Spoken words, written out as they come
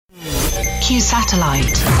IQ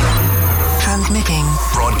satellite. Transmitting.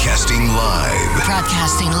 Broadcasting live.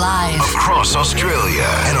 Across Australia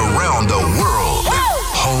And around the world.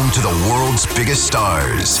 Home to the world's biggest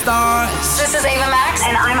stars. This is Ava Max,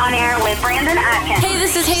 and I'm on air with Brandon Atkins. Hey,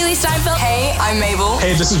 this is Haley Steinfeld. Hey, I'm Mabel.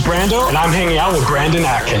 Hey, this is Brando, and I'm hanging out with Brandon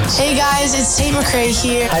Atkins. Hey guys, it's Tate McRae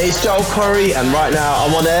here. Hey, it's Joel Corey, and right now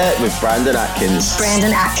I'm on air with Brandon Atkins.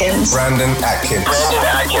 Brandon Atkins. Brandon Atkins.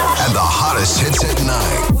 And the hottest hits at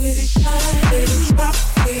night.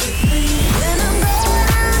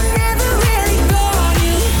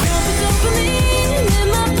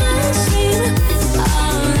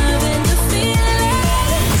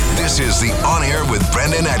 This is the On Air with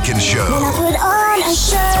Brandon Atkins show. Put on a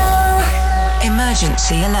show.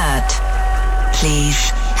 Emergency alert.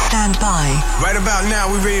 Please stand by. Right about now,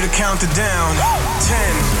 we're ready to count it down.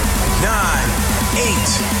 10, 9, 8,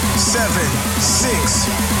 7, 6,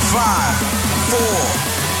 5, 4,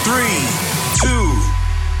 3,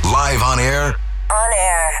 2. Live on air. On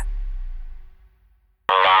air.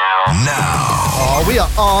 Now. Oh, we are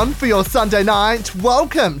on for your Sunday night.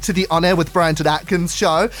 Welcome to the On Air with Brandon Atkins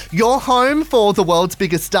show, your home for the world's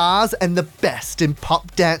biggest stars and the best in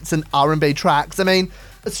pop, dance and R&B tracks. I mean,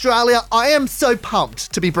 Australia, I am so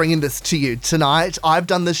pumped to be bringing this to you tonight. I've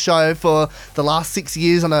done this show for the last 6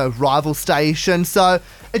 years on a rival station, so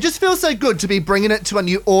it just feels so good to be bringing it to a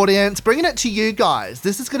new audience, bringing it to you guys.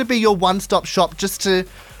 This is going to be your one-stop shop just to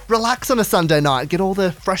relax on a Sunday night, get all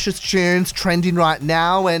the freshest tunes trending right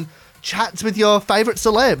now and chats with your favourite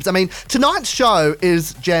celebs. I mean, tonight's show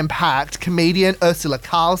is jam-packed. Comedian Ursula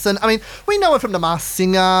Carlson. I mean, we know her from The Masked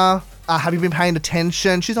Singer. Have you been paying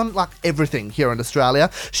attention? She's on like everything here in Australia.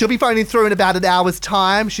 She'll be phoning through in about an hour's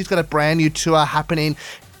time. She's got a brand new tour happening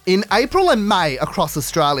in April and May across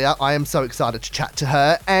Australia. I am so excited to chat to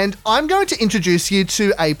her. And I'm going to introduce you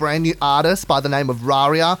to a brand new artist by the name of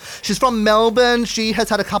Raria. She's from Melbourne. She has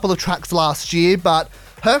had a couple of tracks last year, but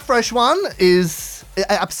her fresh one is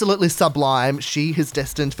absolutely sublime. She is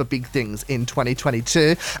destined for big things in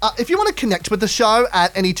 2022. If you want to connect with the show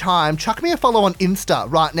at any time, chuck me a follow on Insta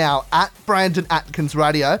right now at Brandon Atkins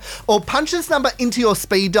Radio, or punch this number into your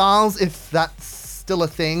speed dials if that's still a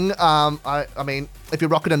thing. I mean, if you're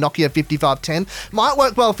rocking a Nokia 5510, might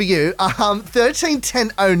work well for you.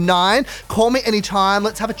 131009. Call me anytime.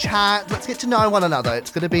 Let's have a chat. Let's get to know one another. It's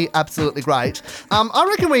going to be absolutely great. I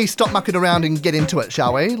reckon we stop mucking around and get into it,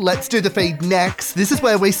 shall we? Let's do the feed next. This is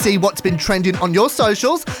where we see what's been trending on your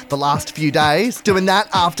socials the last few days. Doing that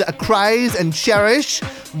after A Craze and Cherish.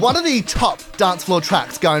 One of the top dance floor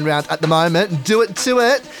tracks going around at the moment. Do it to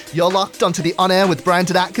it. You're locked onto the On Air with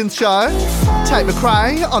Brandon Atkins show. Tate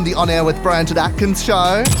McRae on the On Air with Brandon Atkins show.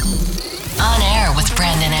 On air with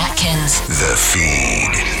Brandon Atkins. The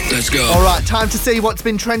feed. Let's go. All right, time to see what's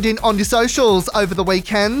been trending on your socials over the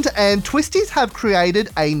weekend. And Twisties have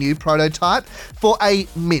created a new prototype for a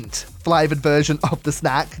mint flavoured version of the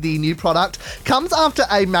snack. The new product comes after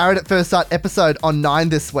a Married at First Sight episode on 9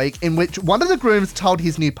 this week, in which one of the grooms told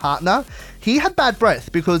his new partner he had bad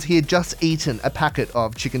breath because he had just eaten a packet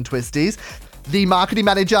of chicken twisties. The marketing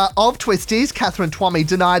manager of Twisties, Catherine Twomey,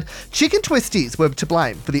 denied chicken twisties were to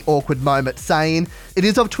blame for the awkward moment, saying it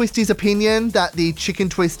is of Twisties' opinion that the chicken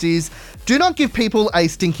twisties do not give people a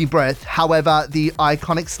stinky breath. However, the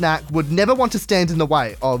iconic snack would never want to stand in the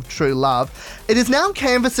way of true love. It is now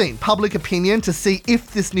canvassing public opinion to see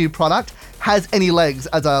if this new product has any legs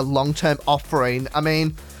as a long-term offering. I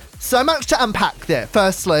mean, so much to unpack there.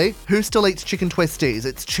 Firstly, who still eats chicken twisties?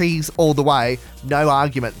 It's cheese all the way. No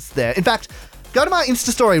arguments there. In fact, go to my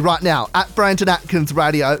Insta story right now, at Brandon Atkins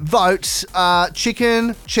Radio. Vote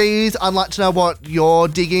chicken, cheese. I'd like to know what you're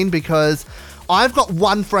digging, because I've got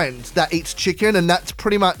one friend that eats chicken and that's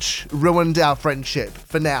pretty much ruined our friendship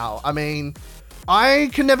for now. I mean, I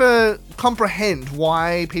can never comprehend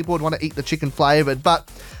why people would want to eat the chicken flavoured, but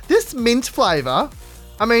this mint flavour,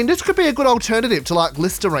 I mean, this could be a good alternative to like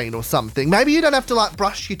Listerine or something. Maybe you don't have to like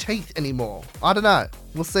brush your teeth anymore. I don't know.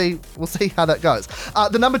 We'll see how that goes.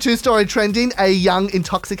 The number 2 story trending, a young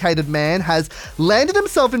intoxicated man has landed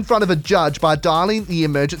himself in front of a judge by dialing the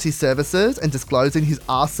emergency services and disclosing his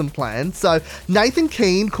arson plan. So Nathan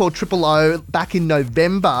Keane called Triple O back in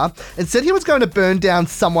November and said he was going to burn down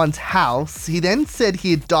someone's house. He then said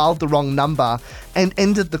he had dialed the wrong number and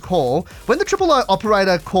ended the call. When the Triple O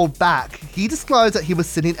operator called back, he disclosed that he was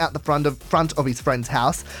sitting out the front of his friend's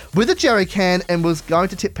house with a jerry can and was going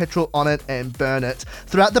to tip petrol on it and burn it.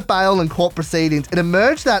 Throughout the bail and court proceedings, it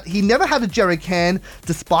emerged that he never had a jerry can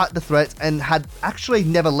despite the threats and had actually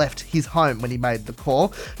never left his home when he made the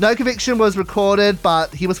call. No conviction was recorded,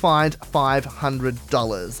 but he was fined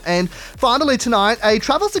 $500. And finally tonight, a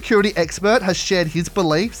travel security expert has shared his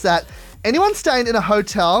beliefs that anyone staying in a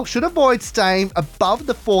hotel should avoid staying above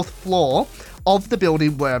the 4th floor of the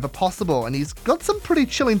building wherever possible. And he's got some pretty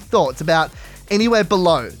chilling thoughts about anywhere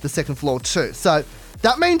below the 2nd floor too. So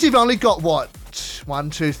that means you've only got,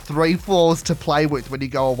 3 floors to play with when you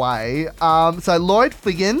go away. So Lloyd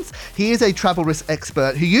Figgins, he is a travel risk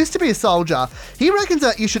expert who used to be a soldier. He reckons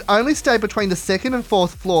that you should only stay between the 2nd and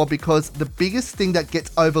 4th floor because the biggest thing that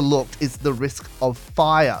gets overlooked is the risk of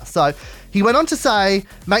fire. So he went on to say,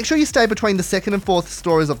 make sure you stay between the 2nd and 4th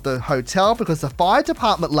stories of the hotel because the fire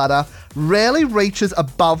department ladder rarely reaches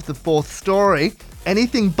above the 4th story.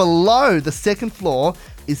 Anything below the 2nd floor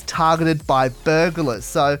is targeted by burglars.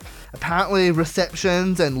 So apparently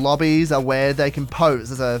receptions and lobbies are where they can pose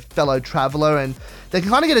as a fellow traveller, and they can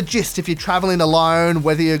kind of get a gist if you're travelling alone,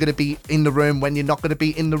 whether you're going to be in the room, when you're not going to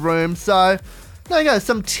be in the room. So there you go,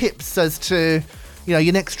 some tips as to,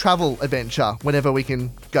 your next travel adventure whenever we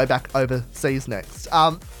can go back overseas next.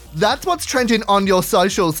 That's what's trending on your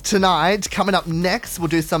socials tonight. Coming up next, we'll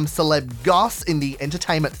do some celeb goss in the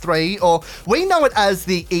Entertainment 3, or we know it as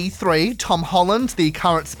the E3. Tom Holland, the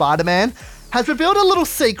current Spider-Man, has revealed a little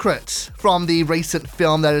secret from the recent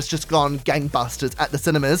film that has just gone gangbusters at the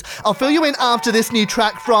cinemas. I'll fill you in after this new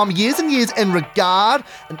track from Years and Years in Regard,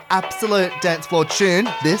 an absolute dance floor tune.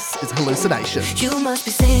 This is Hallucination. You must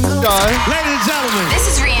be single. Go. Ladies and gentlemen, This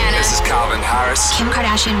is Rihanna. This is Calvin Harris. Kim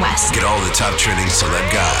Kardashian West. Get all the top trending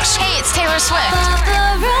celeb goss Hey, it's Taylor Swift.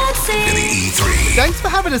 in the E3. Thanks for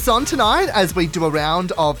having us on tonight as we do a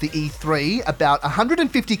round of the E3. About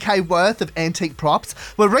 150k worth of antique props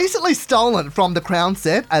were recently stolen from the Crown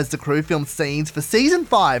set as the crew filmed scenes for Season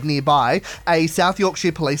 5 nearby. A South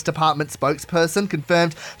Yorkshire Police Department spokesperson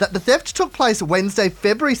confirmed that the theft took place Wednesday,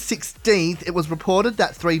 February 16th. It was reported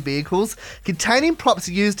that 3 vehicles containing props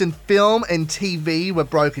used in film and TV were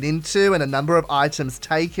broken into and a number of items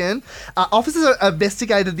taken. Officers have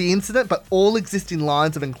investigated the incident, but all existing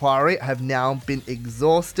lines of inquiry have now been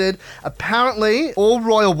exhausted. Apparently, all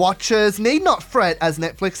royal watchers need not fret as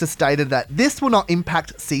Netflix has stated that this will not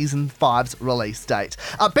impact Season 5's release date.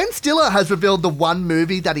 Ben Stiller has revealed the one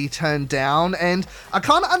movie that he turned down, and I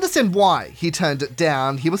can't understand why he turned it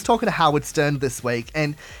down. He was talking to Howard Stern this week,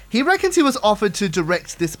 and he reckons he was offered to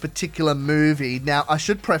direct this particular movie. Now, I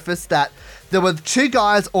should preface that there were 2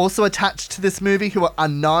 guys also attached to this movie who were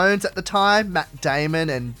unknowns at the time, Matt Damon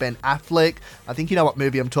and Ben Affleck. I think you know what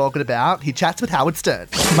movie I'm talking about. He chats with Howard Stern.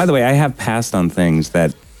 By the way, I have passed on things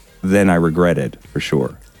that then I regretted, for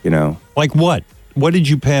sure, Like what? What did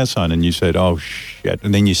you pass on and you said, oh, shit,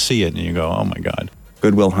 and then you see it and you go, oh, my God.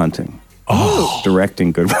 Good Will Hunting. Oh.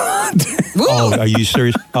 Directing Good Will Hunting. Oh, are you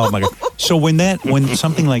serious? Oh, my God. So when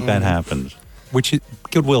something like that happens, which is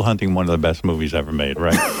Good Will Hunting, one of the best movies ever made,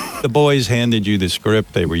 right? The boys handed you the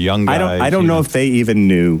script. They were young guys. I don't know if they even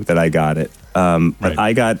knew that I got it. But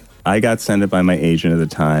Right. I got sent it by my agent at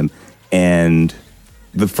the time, and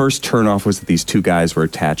the first turnoff was that these 2 guys were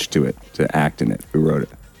attached to it, to act in it, who wrote it.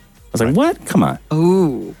 I was like, what? Come on.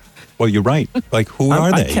 Ooh. Well, you're right. Like, who are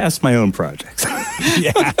they? I cast my own projects.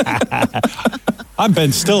 I'm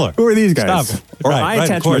Ben Stiller. Who are these guys? Stop. Or Right, I right,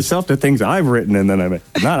 attach of course. myself to things I've written, and then I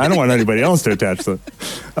don't want anybody else to attach to.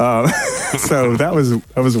 So that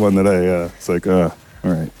was one that I it's like, all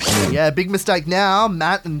right. Yeah, big mistake now.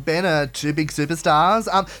 Matt and Ben are 2 big superstars.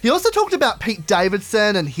 He also talked about Pete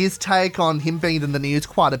Davidson and his take on him being in the news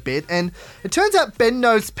quite a bit, and it turns out Ben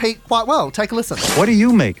knows Pete quite well. Take a listen. What do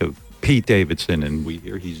you make of Pete Davidson? And we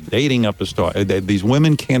hear he's dating up a star. These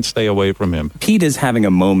women can't stay away from him. Pete is having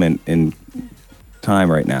a moment in time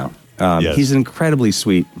right now. Yes. He's an incredibly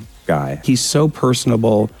sweet guy. He's so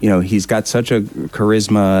personable. He's got such a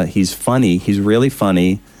charisma. He's funny. He's really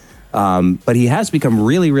funny. But he has become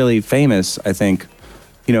really, really famous, I think,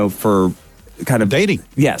 for kind of dating.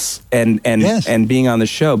 Yes. And Yes. and being on the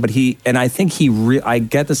show. But I think I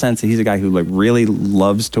get the sense that he's a guy who really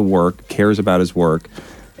loves to work, cares about his work.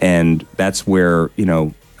 And that's where,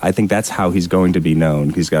 I think that's how he's going to be known.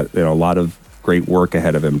 He's got a lot of great work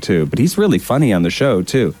ahead of him too. But he's really funny on the show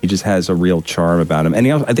too. He just has a real charm about him. And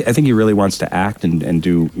I think he really wants to act and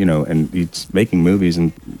do, and he's making movies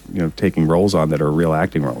and, taking roles on that are real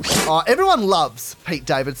acting roles. Everyone loves Pete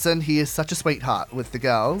Davidson. He is such a sweetheart with the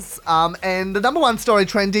girls. And the number 1 story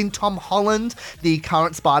trending, Tom Holland, the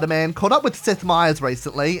current Spider-Man, caught up with Seth Meyers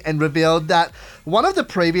recently and revealed that one of the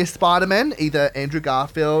previous Spider-Men, either Andrew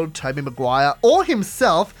Garfield, Tobey Maguire, or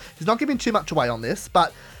himself, he's not giving too much away on this,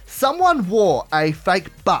 but someone wore a fake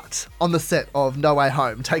butt on the set of No Way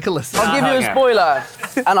Home. Take a listen. I'll give you a spoiler,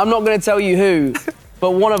 and I'm not going to tell you who,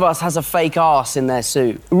 but one of us has a fake ass in their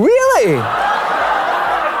suit. Really?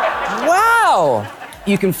 Wow.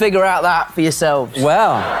 You can figure out that for yourselves.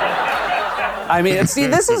 Wow. I mean, see,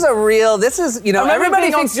 this is,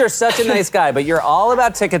 everybody thinks you're such a nice guy, but you're all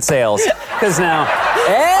about ticket sales. Because now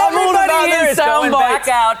everybody here is going back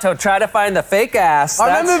out to try to find the fake ass.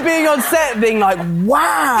 I remember being on set being like,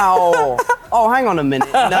 wow. Oh, hang on a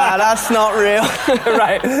minute. Nah, that's not real.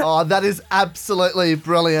 Right. Oh, that is absolutely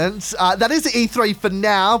brilliant. That is E3 for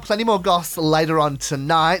now. Plenty more goss later on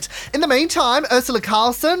tonight. In the meantime, Ursula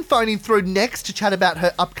Carlson phoning through next to chat about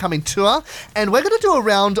her upcoming tour. And we're going to do a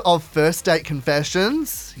round of first date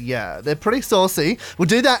confessions. Yeah, they're pretty saucy. We'll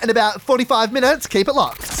do that in about 45 minutes. Keep it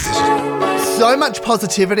locked. So much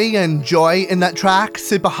positivity and joy in that track.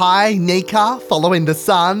 Super High, Nika, Following the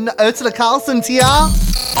Sun. Ursula Carlson's here.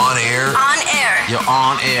 On air. On air. You're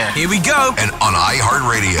on air. Here we go. And on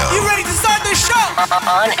iHeartRadio. You ready to start this show?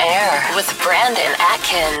 On air with Brandon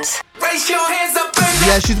Atkins. Raise your hands up, baby.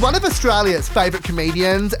 Yeah, she's one of Australia's favourite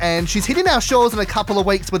comedians, and she's hitting our shores in a couple of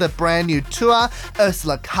weeks with a brand new tour.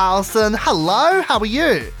 Ursula Carlson, hello, how are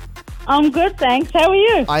you? I'm good, thanks. How are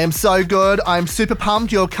you? I am so good. I'm super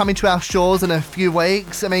pumped you're coming to our shores in a few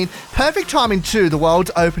weeks. I mean, perfect timing too. The world's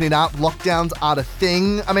opening up. Lockdowns aren't a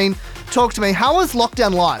thing. I mean, talk to me. How was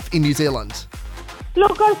lockdown life in New Zealand?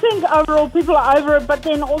 Look, I think overall people are over it, but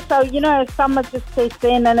then also, summer just sets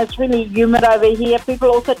in and it's really humid over here. People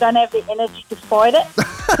also don't have the energy to fight it.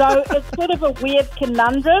 So it's sort of a weird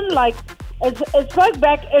conundrum. Like, it's like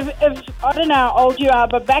back, if I don't know how old you are,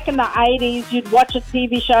 but back in the 80s, you'd watch a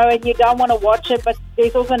TV show and you don't want to watch it, but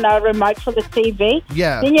there's also no remote for the TV.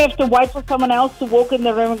 Yeah. Then you have to wait for someone else to walk in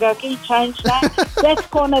the room and go, can you change that? That's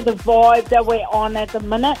kind of the vibe that we're on at the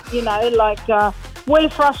minute, we're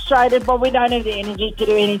frustrated, but we don't have the energy to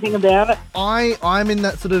do anything about it. I'm in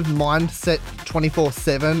that sort of mindset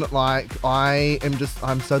 24/7. Like,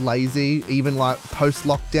 I'm so lazy, even like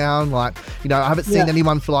post-lockdown. Like, I haven't seen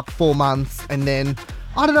anyone for like 4 months, and then,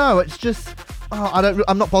 I don't know, it's just,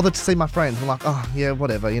 I'm not bothered to see my friends. I'm like, oh, yeah,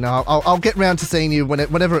 whatever, I'll get round to seeing you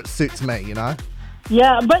whenever it suits me,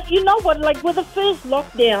 Yeah, but you know what, like with the first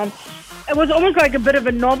lockdown, it was almost like a bit of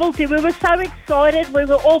a novelty. We were so excited. We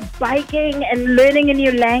were all baking and learning a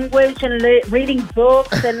new language and reading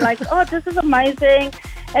books and like, oh, this is amazing.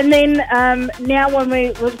 And then now when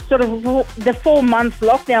we were sort of the 4 month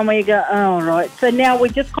lockdown, where you go, oh, right. So now we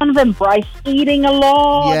just kind of embrace eating a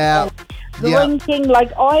lot. Yeah. Drinking,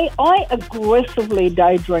 like I aggressively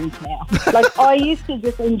day drink now. Like I used to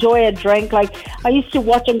just enjoy a drink. Like I used to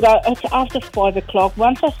watch and go, it's after 5 o'clock.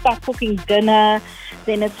 Once I start cooking dinner,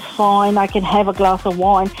 then it's fine. I can have a glass of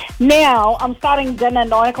wine. Now I'm starting dinner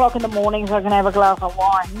 9 o'clock in the morning, so I can have a glass of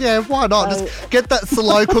wine. Yeah, why not? So, just get that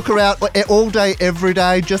slow cooker out all day, every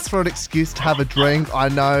day, just for an excuse to have a drink. I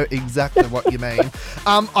know exactly what you mean.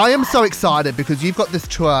 I am so excited because you've got this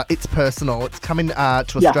tour. It's personal. It's coming to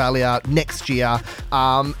Australia next year.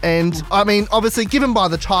 And I mean, obviously, given by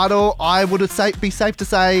the title, I would be safe to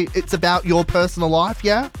say it's about your personal life,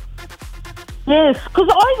 yeah? Yes, because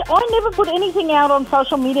I never put anything out on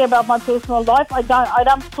social media about my personal life. I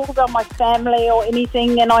don't talk about my family or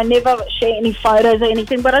anything, and I never share any photos or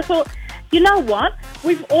anything. But I thought, you know what?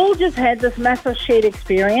 We've all just had this massive shared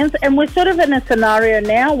experience, and we're sort of in a scenario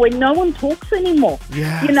now where no one talks anymore.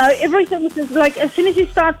 Yeah. Everything is just like, as soon as you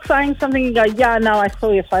start saying something, you go, yeah, no, I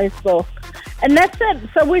saw your Facebook. And that's it.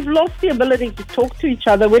 So we've lost the ability to talk to each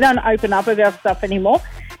other. We don't open up about stuff anymore.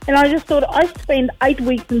 And I just thought, I spent 8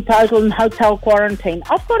 weeks in total in hotel quarantine.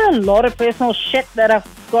 I've got a lot of personal shit that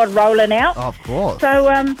I've got rolling out. Of course. So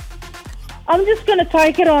I'm just going to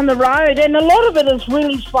take it on the road. And a lot of it is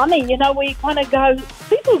really funny. Where you kind of go,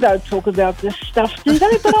 people don't talk about this stuff, do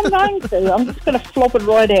they? But I'm going to. I'm just going to flop it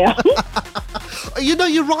right out.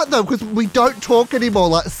 You're right, though, because we don't talk anymore.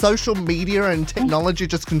 Like, social media and technology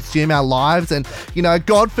just consume our lives. And,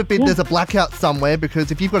 God forbid there's a blackout somewhere,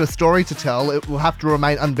 because if you've got a story to tell, it will have to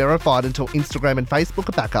remain unverified until Instagram and Facebook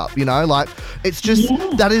are back up, Like, it's just,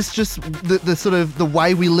 that is just the sort of the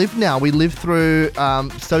way we live now. We live through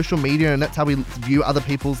social media, and that's how we view other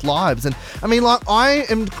people's lives. And, I mean, like,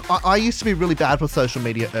 I used to be really bad with social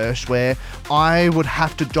media, Ursh, where I would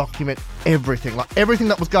have to document everything, like everything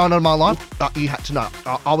that was going on in my life, you had to know.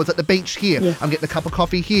 I was at the beach here. Yeah. I'm getting a cup of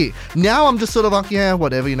coffee here. Now I'm just sort of like, yeah,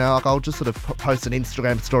 whatever, like I'll just sort of post an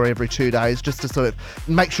Instagram story every 2 days just to sort of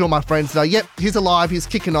make sure my friends know, yep, he's alive, he's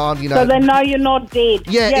kicking on, So they know you're not dead.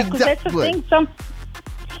 Yeah, because exactly. That's the thing.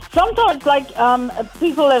 Sometimes, like,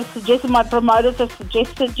 people have suggested, my promoters have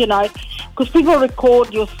suggested, because people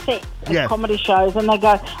record your set at comedy shows, and they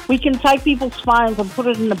go, we can take people's phones and put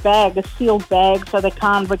it in a sealed bag, so they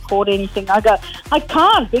can't record anything. I go, I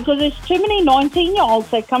can't, because there's too many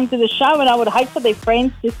 19-year-olds that come to the show, and I would hate for their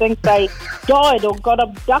friends to think they died or got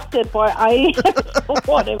abducted by aliens or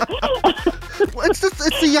whatever.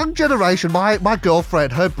 It's the young generation. My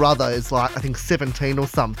girlfriend, her brother is like, I think 17 or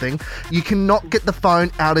something. You cannot get the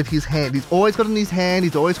phone out of his hand. He's always got it in his hand.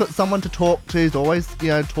 He's always got someone to talk to. He's always,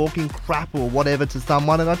 talking crap or whatever to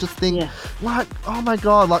someone. And I just think, like, oh my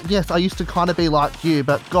God, like, yes, I used to kind of be like you,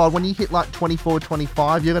 but God, when you hit like 24,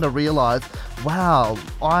 25, you're going to realise, wow,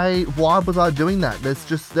 why was I doing that?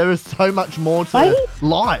 There is so much more to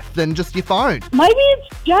life than just your phone. Maybe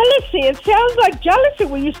it's jealousy. It sounds like jealousy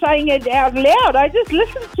when you're saying it out loud. I just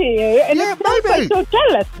listened to you and it sounds like you're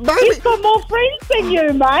jealous. He's got more friends than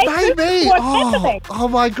you, mate. Maybe. What's happening? Oh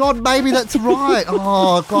my God, maybe that's right.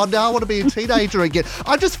 Oh God, now I want to be a teenager again.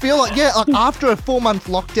 I just feel like, after a 4-month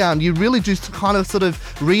lockdown, you really just kind of sort of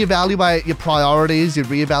reevaluate your priorities, you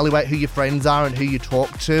reevaluate who your friends are and who you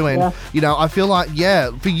talk to. And, I feel like,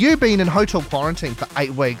 for you being in hotel quarantine for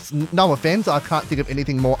 8 weeks, no offense, I can't think of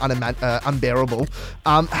anything more unbearable.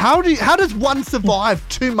 How does one survive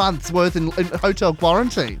 2 months worth in hotel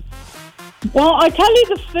quarantine? Well, I tell you,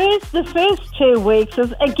 the first 2 weeks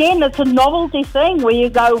is, again, it's a novelty thing where you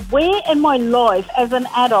go, where in my life as an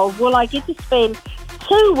adult will I get to spend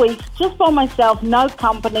 2 weeks just by myself, no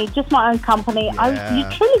company, just my own company? You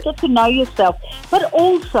truly get to know yourself. But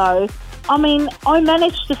also, I mean, I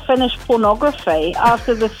managed to finish pornography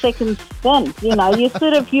after the second stint.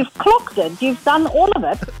 You've clocked it. You've done all of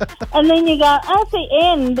it. And then you go, at the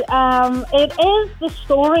end, it is the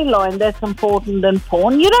storyline that's important in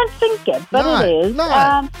porn. You don't think it, but it is.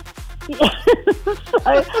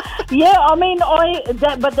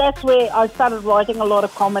 But that's where I started writing a lot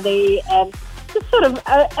of comedy and just sort of,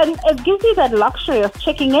 and it gives you that luxury of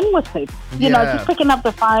checking in with people. Just picking up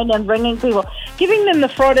the phone and ringing people, giving them the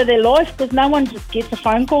fright of their life because no one just gets a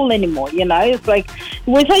phone call anymore. It's like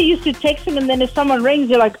we're so used to texting, and then if someone rings,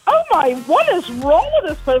 you're like, oh my, what is wrong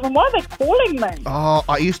with this person? Why are they calling me? Oh,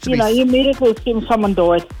 I used to be. You immediately assume someone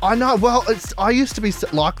died. I know. Well, I used to be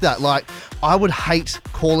like that. Like, I would hate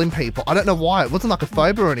calling people. I don't know why. It wasn't like a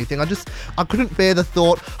phobia or anything. I couldn't bear the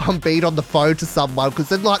thought I'm being on the phone to someone because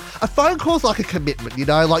then, like, a phone call's like a commitment,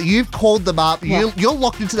 like you've called them up, you're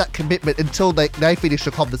locked into that commitment until they finish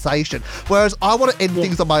the conversation. Whereas I want to end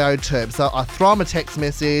things on my own terms. So I throw them a text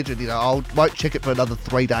message and, I won't check it for another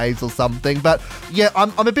 3 days or something. But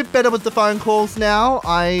I'm a bit better with the phone calls now.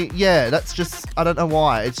 That's just, I don't know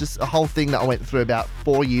why. It's just a whole thing that I went through about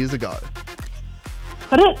 4 years ago.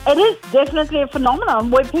 But it is definitely a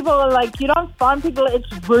phenomenon where people are like, you don't phone people,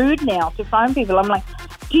 it's rude now to phone people. I'm like,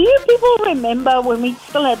 do you people remember when we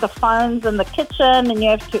still had the phones in the kitchen and you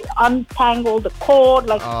have to untangle the cord?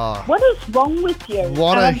 Like, what is wrong with you?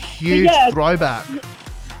 What a huge throwback.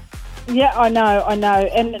 Yeah, I know. And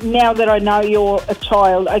now that I know you're a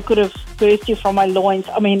child, I could have burst you from my loins.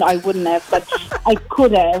 I mean, I wouldn't have, but I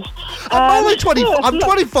could have. I'm only 20. I'm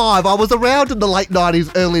 25. I was around in the late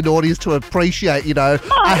 90s, early noughties to appreciate, a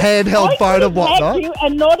handheld phone and whatnot. Had you,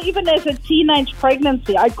 and not even as a teenage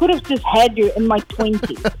pregnancy. I could have just had you in my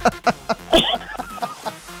 20s.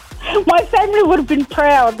 My family would have been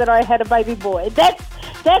proud that I had a baby boy. That's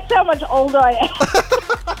how much older I am.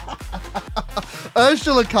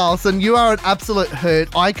 Ursula Carlson, you are an absolute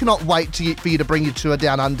hoot. I cannot wait for you to bring your tour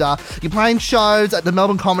down under. You're playing shows at the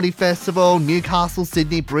Melbourne Comedy Festival, Newcastle,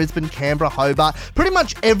 Sydney, Brisbane, Canberra, Hobart, pretty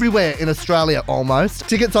much everywhere in Australia almost.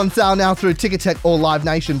 Tickets on sale now through Ticketek or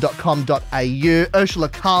livenation.com.au. Ursula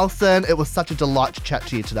Carlson, it was such a delight to chat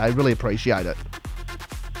to you today. Really appreciate it.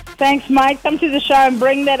 Thanks, mate. Come to the show and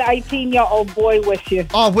bring that 18-year-old boy with you.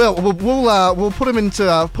 Oh, we'll put him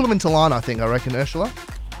into line, I think. I reckon, Ursula.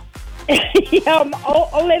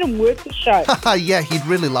 I'll let him work the show. Yeah, he'd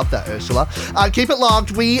really love that, Ursula. Keep it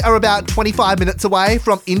locked. We are about 25 minutes away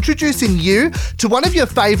from introducing you to one of your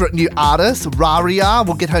favourite new artists, Raria.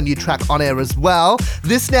 We'll get her new track on air as well.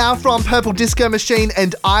 This now from Purple Disco Machine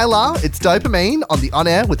and Isla. It's Dopamine on the On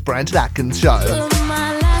Air with Brandon Atkins show.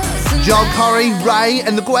 Joel Corey, Ray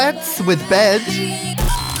and the Guettes with Bed.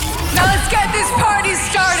 Now let's get this party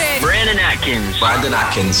started. Brandon Atkins.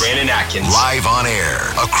 Live on air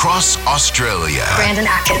across Australia. Brandon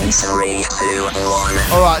Atkins. 3, 2, 1.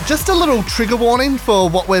 All right, just a little trigger warning for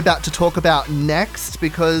what we're about to talk about next,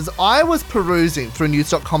 because I was perusing through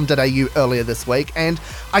news.com.au earlier this week and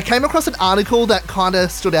I came across an article that kind of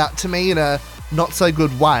stood out to me in a not so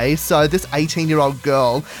good way. So this 18-year-old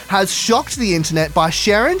girl has shocked the internet by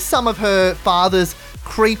sharing some of her father's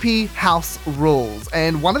creepy house rules.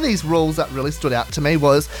 And one of these rules that really stood out to me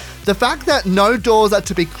was the fact that no doors are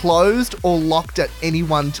to be closed or locked at any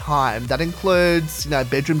one time. That includes,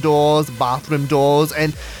 bedroom doors, bathroom doors.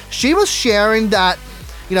 And she was sharing that,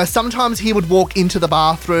 sometimes he would walk into the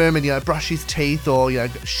bathroom and, brush his teeth or,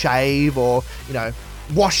 shave or,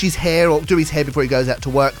 wash his hair or do his hair before he goes out to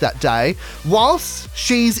work that day, whilst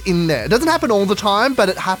she's in there. It doesn't happen all the time, but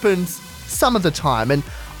it happens some of the time. And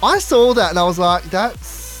I saw that and I was like,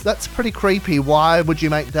 that's pretty creepy. Why would you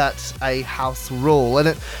make that a house rule? And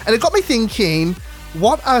it got me thinking,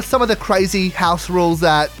 what are some of the crazy house rules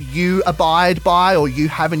that you abide by or you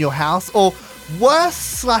have in your house? Or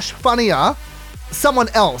worse / funnier, someone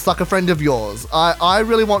else, like a friend of yours. I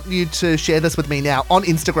really want you to share this with me now on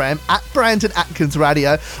Instagram at Brandon Atkins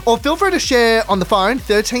Radio, or feel free to share on the phone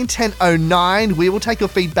 131009. We will take your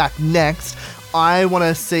feedback next. I want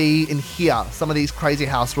to see and hear some of these crazy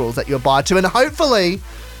house rules that you abide to, and hopefully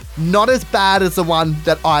not as bad as the one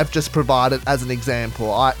that I've just provided as an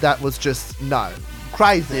example. That was just, no.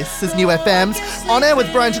 Crazy. This is New FM's On Air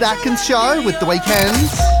with Brandon Atkins show with The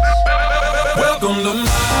Weeknd. Welcome to my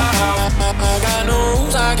house. I got no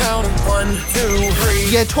rules. I count 1, 2,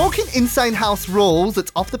 3. Yeah, talking insane house rules,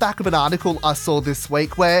 it's off the back of an article I saw this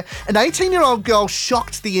week where an 18-year-old girl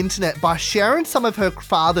shocked the internet by sharing some of her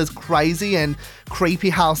father's crazy and creepy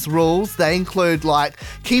house rules. They include, like,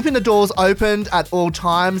 keeping the doors opened at all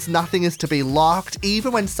times, nothing is to be locked,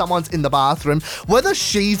 even when someone's in the bathroom, whether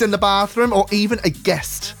she's in the bathroom or even a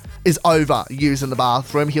guest is over using the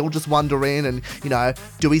bathroom. He'll just wander in and,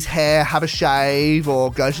 do his hair, have a shave,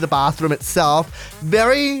 or go to the bathroom itself.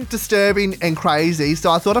 Very disturbing and crazy.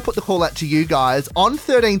 So I thought I'd put the call out to you guys on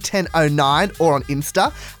 131009 or on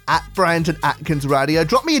Insta at Brandon Atkins Radio.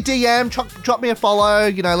 Drop me a DM, drop me a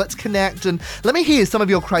follow, let's connect and let me hear some of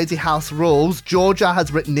your crazy house rules. Georgia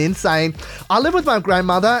has written in saying, I live with my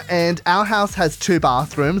grandmother and our house has 2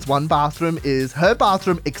 bathrooms. One bathroom is her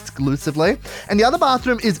bathroom exclusively and the other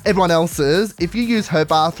bathroom is everyone else's. If you use her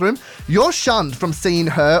bathroom, you're shunned from seeing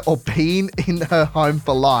her or being in her home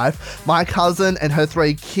for life. My cousin and her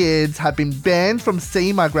 3 kids have been banned from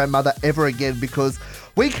seeing my grandmother ever again because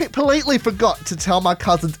we completely forgot to tell my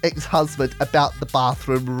cousin's ex-husband about the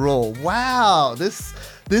bathroom rule. Wow, this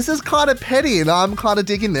is kind of petty and I'm kind of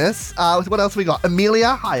digging this. What else we got?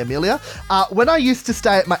 Amelia. Hi, Amelia. When I used to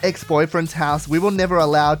stay at my ex-boyfriend's house, we were never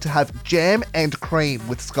allowed to have jam and cream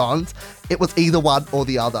with scones. It was either one or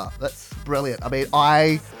the other. That's brilliant. I mean,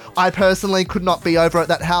 I personally could not be over at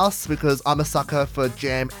that house because I'm a sucker for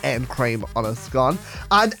jam and cream on a scone.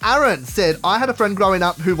 And Aaron said, I had a friend growing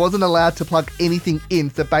up who wasn't allowed to plug anything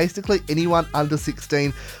in. So basically anyone under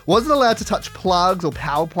 16 wasn't allowed to touch plugs or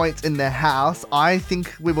power points in their house. I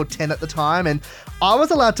think we were 10 at the time and I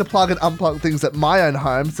was allowed to plug and unplug things at my own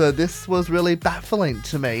home. So this was really baffling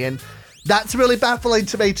to me. And that's really baffling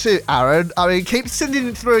to me too, Aaron. I mean, keep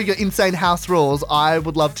sending through your insane house rules. I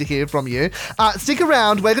would love to hear from you. Stick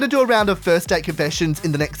around. We're going to do a round of first date confessions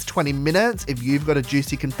in the next 20 minutes. If you've got a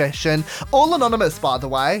juicy confession, all anonymous, by the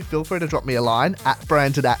way, feel free to drop me a line at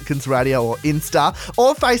Brandon Atkins Radio or Insta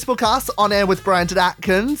or Facebook us On Air with Brandon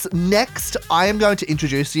Atkins. Next, I am going to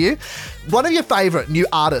introduce you one of your favourite new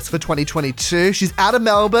artists for 2022. She's out of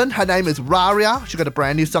Melbourne. Her name is Raria. She's got a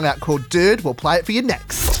brand new song out called Dude. We'll play it for you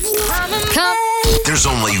next. There's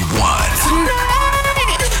only one.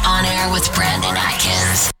 On Air with Brandon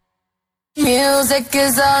Atkins. Music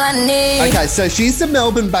is all I need. Okay, so she's a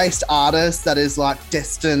Melbourne-based artist that is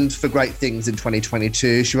destined for great things in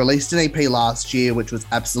 2022. She released an EP last year, which was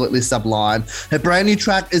absolutely sublime. Her brand new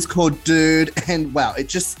track is called Dude, and wow,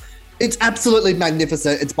 it's absolutely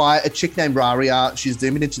magnificent. It's by a chick named Raria. She's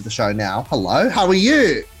zooming into the show now. Hello, how are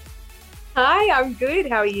you? Hi, I'm good.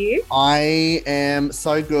 How are you? I am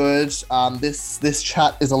so good. This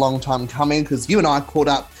chat is a long time coming because you and I caught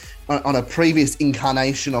up on a previous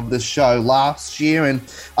incarnation of this show last year, and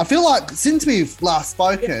I feel like since we've last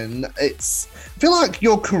spoken, I feel like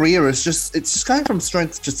your career is just going from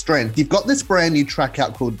strength to strength. You've got this brand new track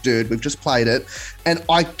out called Dude. We've just played it, and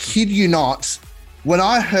I kid you not, when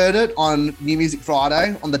I heard it on New Music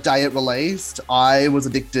Friday on the day it released, I was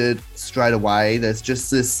addicted straight away. There's just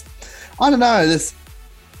this, I don't know, this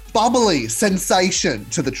bubbly sensation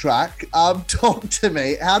to the track. Talk to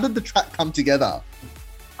me. How did the track come together?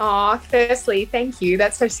 Oh, firstly, thank you.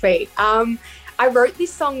 That's so sweet. I wrote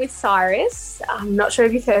this song with Cyrus. I'm not sure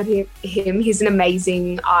if you've heard him. He's an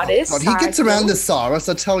amazing artist. Oh, God, he gets around the Cyrus,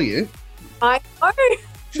 I tell you. I know.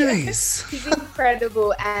 Jeez. He's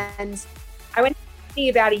incredible. And I went to Sydney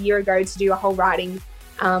about a year ago to do a whole writing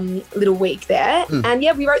little week there. And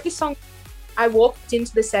yeah, we wrote this song. I walked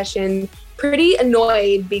into the session pretty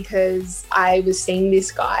annoyed because I was seeing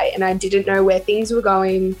this guy and I didn't know where things were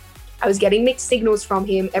going. I was getting mixed signals from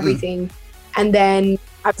him, everything. And then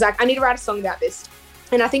I was like, I need to write a song about this.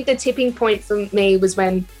 And I think the tipping point for me was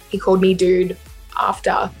when he called me dude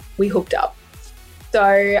after we hooked up. So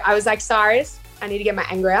I was like, Cyrus, I need to get my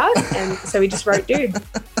anger out. And so we just wrote Dude.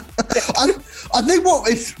 I think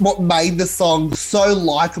what made the song so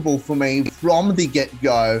likable for me from the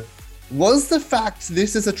get-go was the fact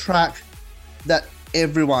this is a track that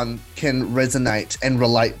everyone can resonate and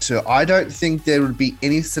relate to. I don't think there would be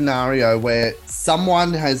any scenario where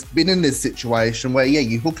someone has been in this situation where,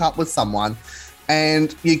 you hook up with someone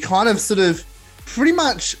and you kind of sort of pretty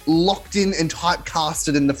much locked in and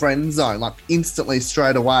typecasted in the friend zone, like instantly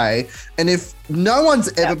straight away. And if no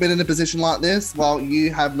one's ever been in a position like this, well,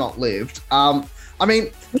 you have not lived. I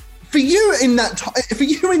mean, for you in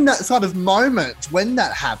that sort of moment when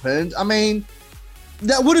that happened, I mean,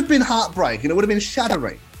 that would have been heartbreaking. It would have been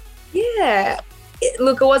shattering. Yeah.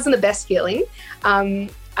 Look, it wasn't the best feeling. I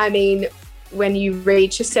mean, when you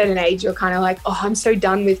reach a certain age, you're kind of like, oh, I'm so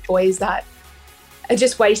done with boys that are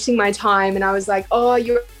just wasting my time. And I was like, oh,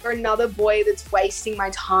 you're another boy that's wasting my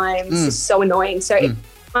time. This is so annoying. So it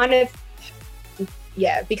kind of,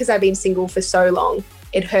 because I've been single for so long,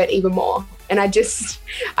 it hurt even more. And I just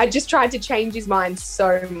tried to change his mind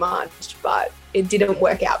so much, but it didn't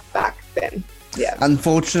work out back then. Yeah.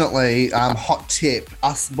 Unfortunately, hot tip,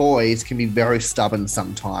 us boys can be very stubborn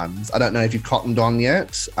sometimes. I don't know if you've cottoned on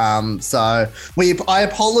yet. So I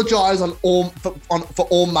apologise for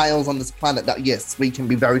all males on this planet that, yes, we can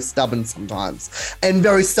be very stubborn sometimes and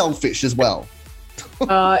very selfish as well.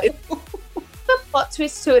 It's a plot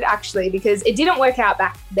twist to it, actually, because it didn't work out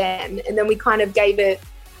back then. And then we kind of gave it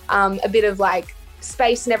a bit of like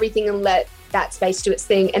space and everything and let that space do its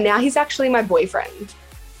thing. And now he's actually my boyfriend.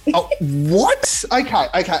 Oh, what? Okay.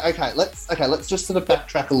 Let's just sort of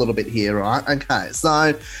backtrack a little bit here, right? Okay,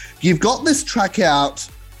 so you've got this track out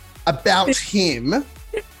about him,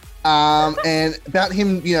 and about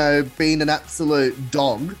him, being an absolute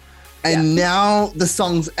dog, and now the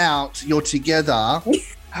song's out. You're together.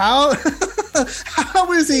 How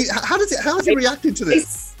is he? How has he reacted to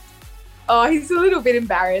this? Oh, he's a little bit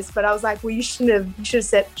embarrassed, but I was like, well, you shouldn't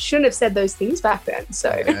have said those things back then. So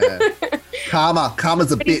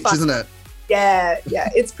karma's a bitch, funny. Isn't it? Yeah,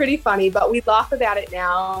 it's pretty funny, but we laugh about it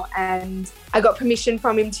now. And I got permission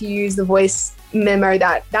from him to use the voice memo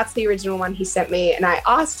that's the original one he sent me, and I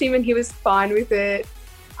asked him, and he was fine with it.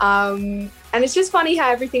 And it's just funny how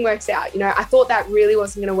everything works out. I thought that really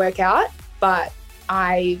wasn't going to work out, but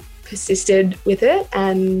I persisted with it,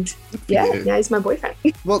 and now he's my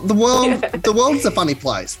boiefriend. Well, the world's a funny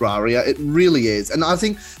place, Raria. It really is. And I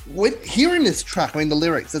think when hearing this track, I mean, the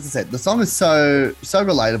lyrics, as I said, the song is so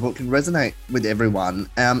relatable. It can resonate with everyone.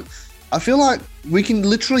 I feel like we can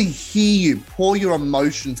literally hear you pour your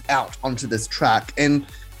emotions out onto this track, and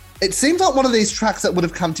it seems like one of these tracks that would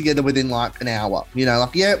have come together within like an hour.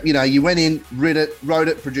 You went in, wrote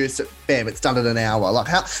it, produced it, bam, it's done in an hour. Like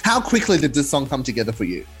how quickly did this song come together for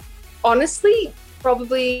you? Honestly,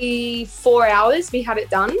 probably 4 hours we had it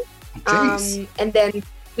done. And then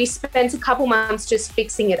we spent a couple months just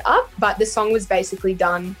fixing it up, but the song was basically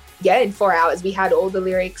done, in 4 hours. We had all the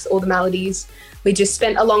lyrics, all the melodies. We just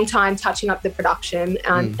spent a long time touching up the production,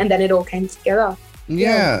 and then it all came together.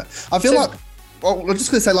 Yeah. I feel like, well, I'm just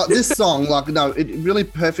going to say, like, this song, it really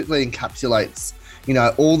perfectly encapsulates,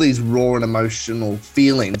 all these raw and emotional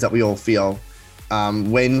feelings that we all feel.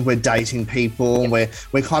 When we're dating people, we're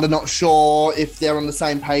kind of not sure if they're on the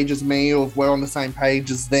same page as me or if we're on the same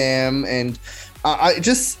page as them. And a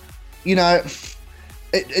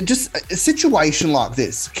situation like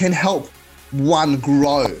this can help one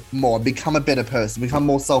grow more, become a better person, become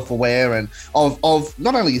more self-aware and of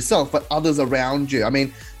not only yourself, but others around you. I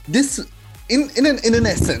mean, this, in an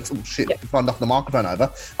essence, if I knock the microphone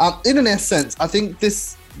over, in an essence, I think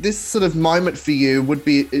this sort of moment for you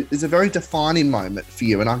is a very defining moment for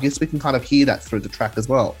you, and I guess we can kind of hear that through the track as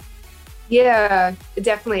well. Yeah,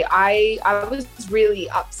 definitely. I was really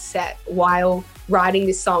upset while writing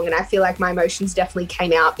this song, and I feel like my emotions definitely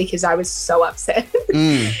came out because I was so upset.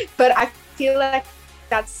 But I feel like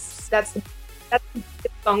that's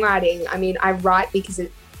songwriting. I mean, I write because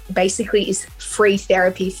it basically is free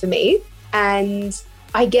therapy for me, and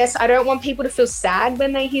I guess I don't want people to feel sad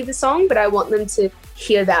when they hear the song, but I want them to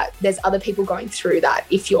hear that there's other people going through that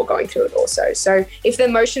if you're going through it also. So if the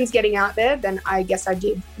emotion's getting out there, then I guess I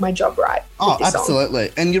did my job right. Oh, absolutely.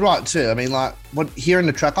 Song. And you're right too. I mean, like, hearing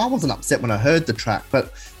the track, I wasn't upset when I heard the track,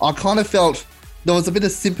 but I kind of felt there was a bit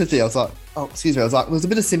of sympathy. I was like, there was a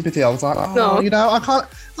bit of sympathy. I was like,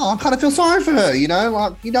 I kind of feel sorry for her,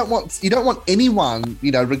 like you don't want anyone,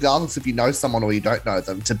 regardless if you know someone or you don't know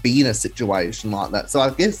them, to be in a situation like that. So I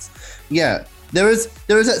guess, there is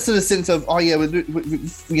that sort of sense of,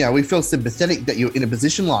 we feel sympathetic that you're in a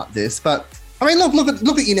position like this. But I mean,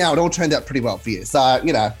 look at you now. It all turned out pretty well for you. So,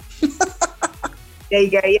 There you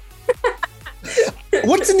go. Yeah.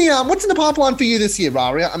 What's in the pipeline for you this year,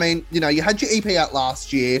 Raria? I mean, you know, you had your EP out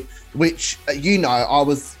last year, which I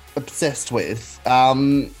was obsessed with.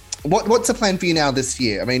 What's the plan for you now this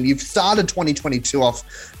year? I mean, you've started 2022 off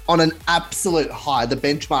on an absolute high. The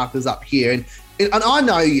benchmark is up here, and I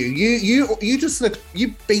know you just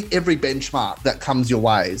you beat every benchmark that comes your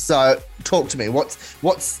way. So talk to me.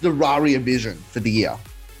 What's the Raria vision for the year?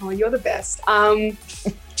 Oh, you're the best.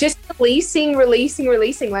 Just releasing.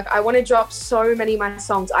 Like, I want to drop so many of my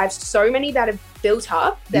songs. I have so many that have built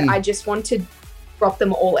up that I just want to drop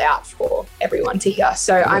them all out for everyone to hear.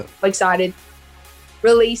 So I'm excited.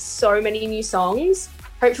 Release so many new songs.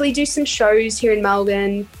 Hopefully do some shows here in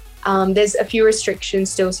Melbourne. There's a few restrictions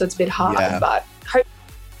still, so it's a bit hard, but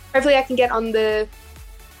hopefully I can get on the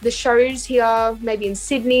shows here, maybe in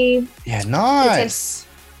Sydney. Yeah, nice.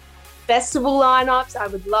 Festival lineups, I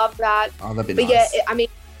would love that. Oh, that'd be but nice. Yeah, I mean,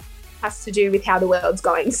 it has to do with how the world's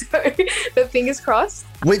going, so but fingers crossed.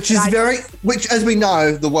 Which, as we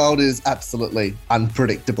know, the world is absolutely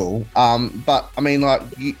unpredictable. But I mean, like,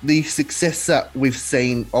 the success that we've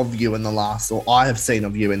seen of you in the last, or I have seen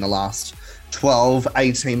of you in the last 12,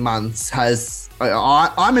 18 months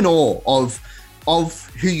I'm in awe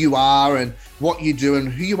of who you are and what you do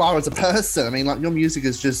and who you are as a person. I mean, like, your music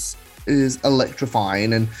is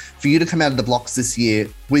electrifying, and for you to come out of the blocks this year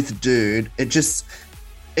with Dude,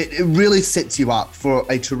 it really sets you up for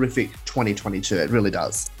a terrific 2022. It really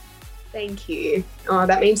does. Thank you. Oh,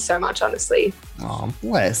 that means so much, honestly. Oh,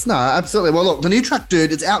 bless. No, absolutely. Well, look, the new track,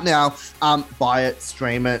 Dude, it's out now. Buy it,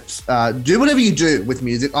 stream it, do whatever you do with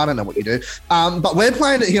music. I don't know what you do. But we're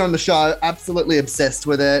playing it here on the show. Absolutely obsessed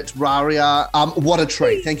with it. Raria, what a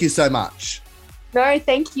treat. Thank you so much. No,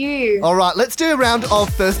 thank you. All right, let's do a round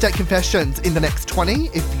of first date confessions in the next 20.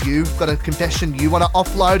 If you've got a confession you want to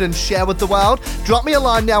offload and share with the world, drop me a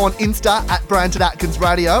line now on Insta at Brandon Atkins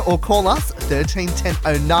Radio or call us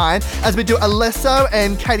 131009 as we do Alesso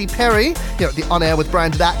and Katy Perry here at the On Air with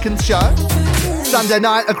Brandon Atkins show. Sunday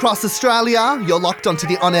night across Australia, you're locked onto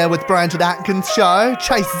the On Air with Brandon Atkins show.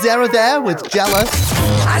 Chase Zara there with Jealous.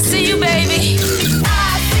 I see you, baby.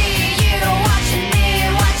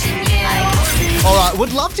 All right,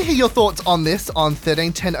 would love to hear your thoughts on this on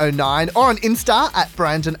 131009 or on Insta at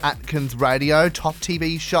Brandon Atkins Radio. Top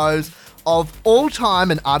TV shows of all time.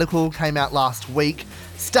 An article came out last week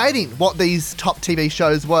stating what these top TV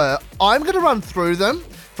shows were. I'm going to run through them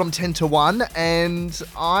from 10 to 1, and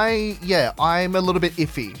I'm a little bit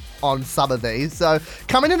iffy on some of these. So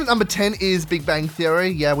coming in at number 10 is Big Bang Theory.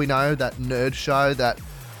 Yeah, we know, that nerd show that,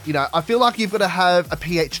 you know, I feel like you've got to have a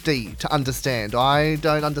PhD to understand. I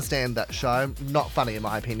don't understand that show. Not funny, in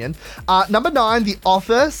my opinion. Number 9, The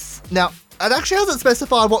Office. Now, it actually hasn't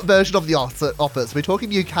specified what version of The Office. We're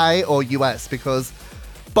talking UK or US, because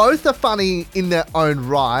both are funny in their own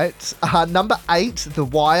right. Number 8, The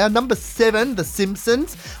Wire. Number 7, The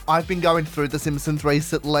Simpsons. I've been going through The Simpsons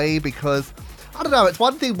recently because, I don't know, it's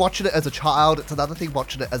one thing watching it as a child. It's another thing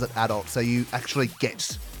watching it as an adult. So you actually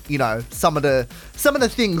get, you know, some of the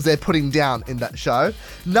things they're putting down in that show.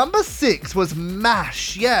 Number 6 was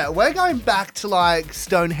MASH. Yeah, we're going back to like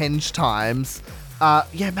Stonehenge times.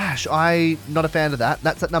 MASH. I'm not a fan of that.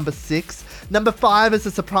 That's at number 6. Number 5 is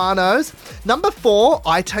The Sopranos. Number 4,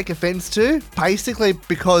 I take offense to, basically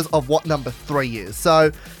because of what number 3 is.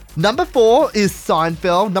 So number 4 is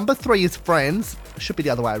Seinfeld. Number 3 is Friends. Should be the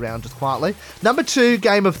other way around, just quietly. Number 2,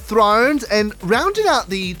 Game of Thrones. And rounding out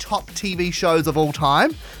the top TV shows of all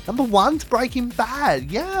time, number 1's Breaking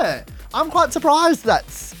Bad. Yeah, I'm quite surprised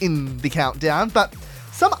that's in the countdown. But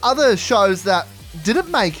some other shows that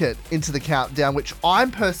didn't make it into the countdown, which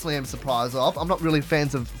I'm personally am surprised of. I'm not really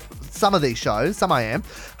fans of some of these shows, some I am.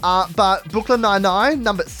 But Brooklyn Nine-Nine,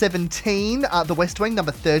 number 17. The West Wing,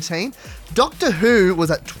 number 13. Doctor Who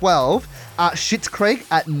was at 12. Schitt's Creek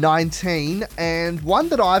at 19. And one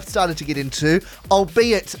that I've started to get into,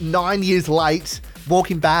 albeit 9 years late,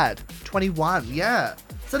 Walking Bad, 21. Yeah.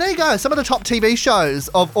 So there you go, some of the top TV shows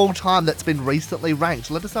of all time that's been recently ranked.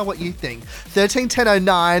 Let us know what you think.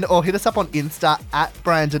 131009 or hit us up on Insta at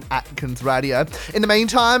Brandon Atkins Radio. In the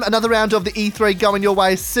meantime, another round of the E3 going your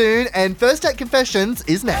way soon, and First Date Confessions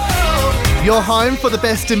is next. Your home for the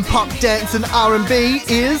best in pop, dance and R&B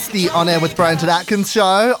is the On Air with Brandon Atkins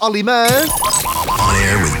show. Ollie Murs. On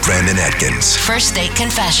Air with Brandon Atkins. First Date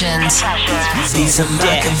Confessions. These are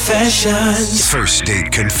my confessions. First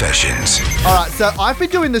Date Confessions. All right, so I've been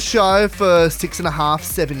doing the show for 6.5,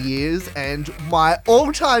 7 years, and my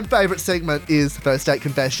all-time favourite segment is First Date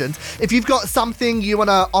Confessions. If you've got something you want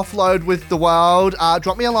to offload with the world,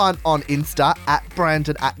 drop me a line on Insta at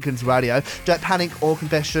Brandon Atkins Radio. Don't panic, all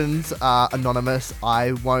confessions are anonymous.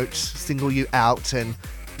 I won't single you out and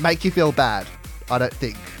make you feel bad. I don't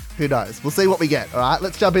think. Who knows? We'll see what we get, all right?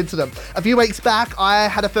 Let's jump into them. A few weeks back, I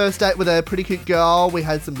had a first date with a pretty cute girl. We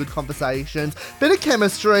had some good conversations, bit of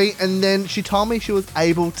chemistry, and then she told me she was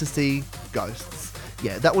able to see ghosts.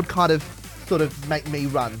 Yeah, that would kind of sort of make me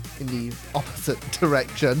run in the opposite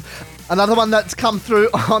direction. Another one that's come through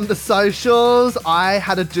on the socials, I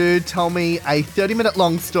had a dude tell me a 30-minute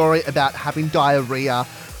long story about having diarrhea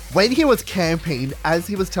when he was camping. As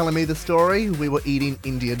he was telling me the story, we were eating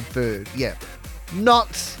Indian food. Yeah,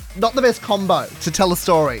 not the best combo to tell a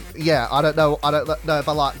story. Yeah, I don't know if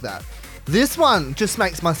I like that. This one just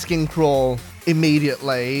makes my skin crawl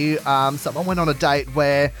immediately. Someone went on a date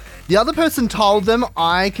where the other person told them,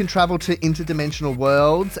 I can travel to interdimensional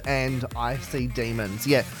worlds and I see demons.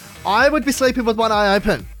 Yeah, I would be sleeping with one eye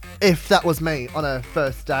open if that was me on a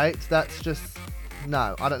first date. That's just,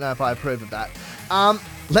 no, I don't know if I approve of that.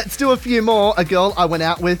 Let's do a few more. A girl I went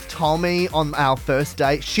out with told me on our first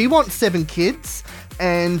date she wants 7 kids,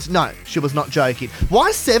 and no, she was not joking.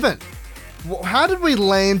 Why 7? How did we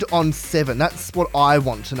land on 7? That's what I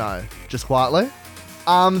want to know, just quietly.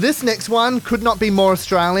 This next one could not be more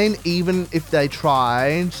Australian, even if they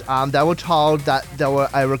tried. They were told that they were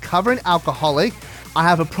a recovering alcoholic. I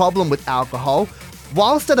have a problem with alcohol.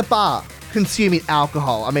 Whilst at a bar, consuming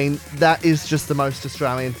alcohol. I mean, that is just the most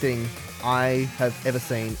Australian thing I have ever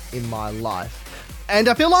seen in my life. And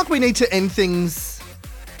I feel like we need to end things...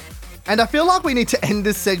 And I feel like we need to end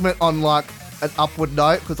this segment on, like, an upward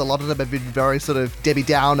note, because a lot of them have been very sort of Debbie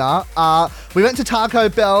Downer. We went to Taco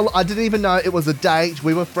Bell. I didn't even know it was a date.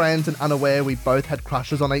 We were friends and unaware we both had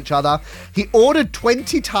crushes on each other. He ordered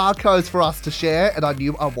 20 tacos for us to share, and I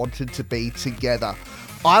knew I wanted to be together.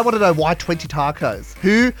 I want to know why 20 tacos.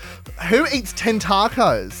 Who eats 10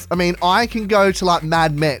 tacos? I mean, I can go to like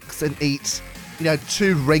Mad Mex and eat,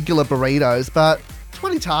 2 regular burritos, but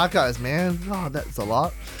 20 tacos, man. Oh, that's a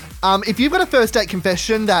lot. If you've got a first date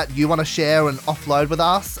confession that you want to share and offload with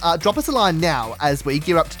us, drop us a line now as we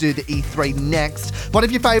gear up to do the E3 next. One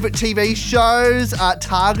of your favourite TV shows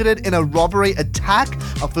targeted in a robbery attack.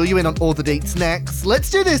 I'll fill you in on all the deets next.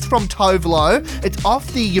 Let's do this from Tove Lo. It's off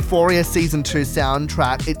the Euphoria Season 2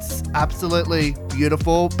 soundtrack. It's absolutely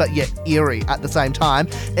beautiful, but yet eerie at the same time.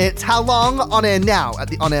 It's How Long on air now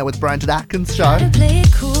at the On Air with Brandon Atkins show. Make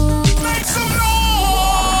some noise!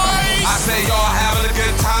 I say y'all having a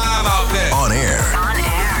good time out there. On air.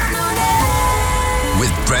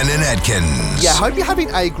 With Brandon Atkins. Yeah, hope you're having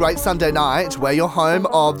a great Sunday night. We're your home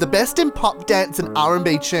of the best in pop, dance and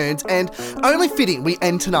R&B tunes, and only fitting we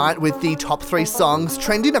end tonight with the top 3 songs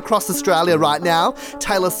trending across Australia right now.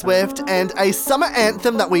 Taylor Swift and a summer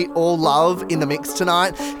anthem that we all love in the mix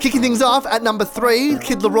tonight. Kicking things off at number 3,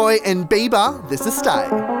 Kid Laroi and Bieber, This Is Stay.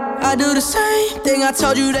 I do the same thing I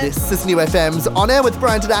told you that. This is New FM's On Air with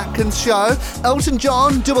Brandon Atkins show. Elton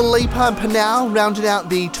John, Dua Lipa and Pernell rounding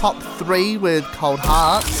out the top 3 with Cold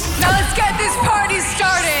Hearts. Now let's get this party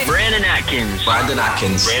started. Brandon Atkins. Brandon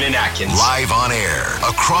Atkins. Brandon Atkins. Live on air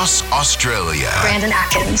across Australia. Brandon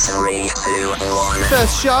Atkins. 3, 2, 1.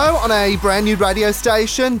 First show on a brand new radio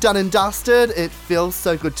station, done and dusted. It feels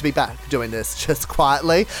so good to be back doing this just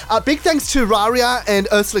quietly. Big thanks to Raria and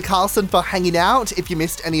Ursula Carlson for hanging out. If you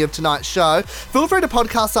missed any of tonight's show, feel free to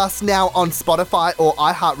podcast us now on Spotify or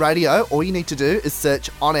iHeartRadio. All you need to do is search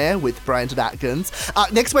On Air with Brandon Atkins.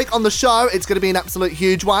 Next week on the show, it's going to be an absolute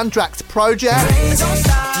huge one, Drax Project.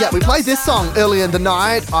 Yeah, we played this song earlier in the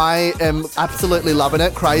night. I am absolutely loving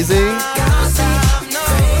it. Crazy.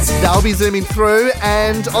 They'll be zooming through,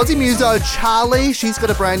 and Aussie muso Charlie, she's got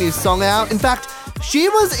a brand new song out. In fact, she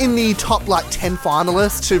was in the top 10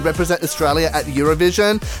 finalists to represent Australia at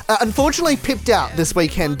Eurovision. Unfortunately pipped out this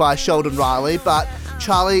weekend by Sheldon Riley, but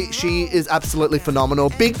Charlie, she is absolutely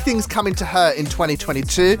phenomenal. Big things coming to her in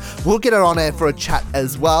 2022. We'll get her on air for a chat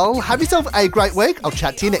as well. Have yourself a great week. I'll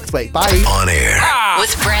chat to you next week. Bye. On air.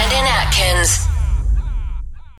 With Brandon Atkins.